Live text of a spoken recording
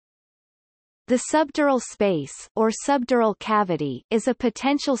The subdural space, or subdural cavity, is a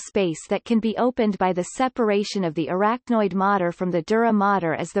potential space that can be opened by the separation of the arachnoid mater from the dura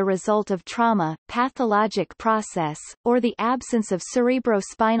mater as the result of trauma, pathologic process, or the absence of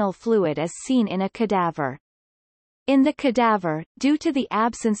cerebrospinal fluid as seen in a cadaver. In the cadaver, due to the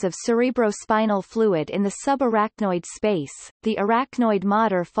absence of cerebrospinal fluid in the subarachnoid space, the arachnoid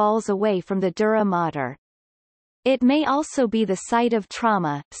mater falls away from the dura mater. It may also be the site of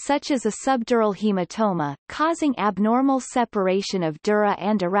trauma, such as a subdural hematoma, causing abnormal separation of dura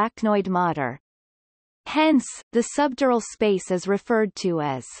and arachnoid mater. Hence, the subdural space is referred to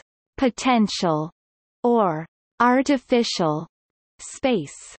as potential or artificial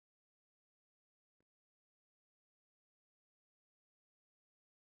space.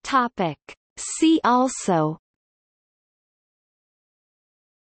 Topic. See also: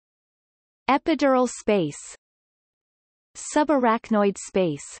 epidural space, subarachnoid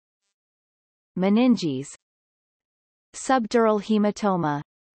space, meninges, subdural hematoma.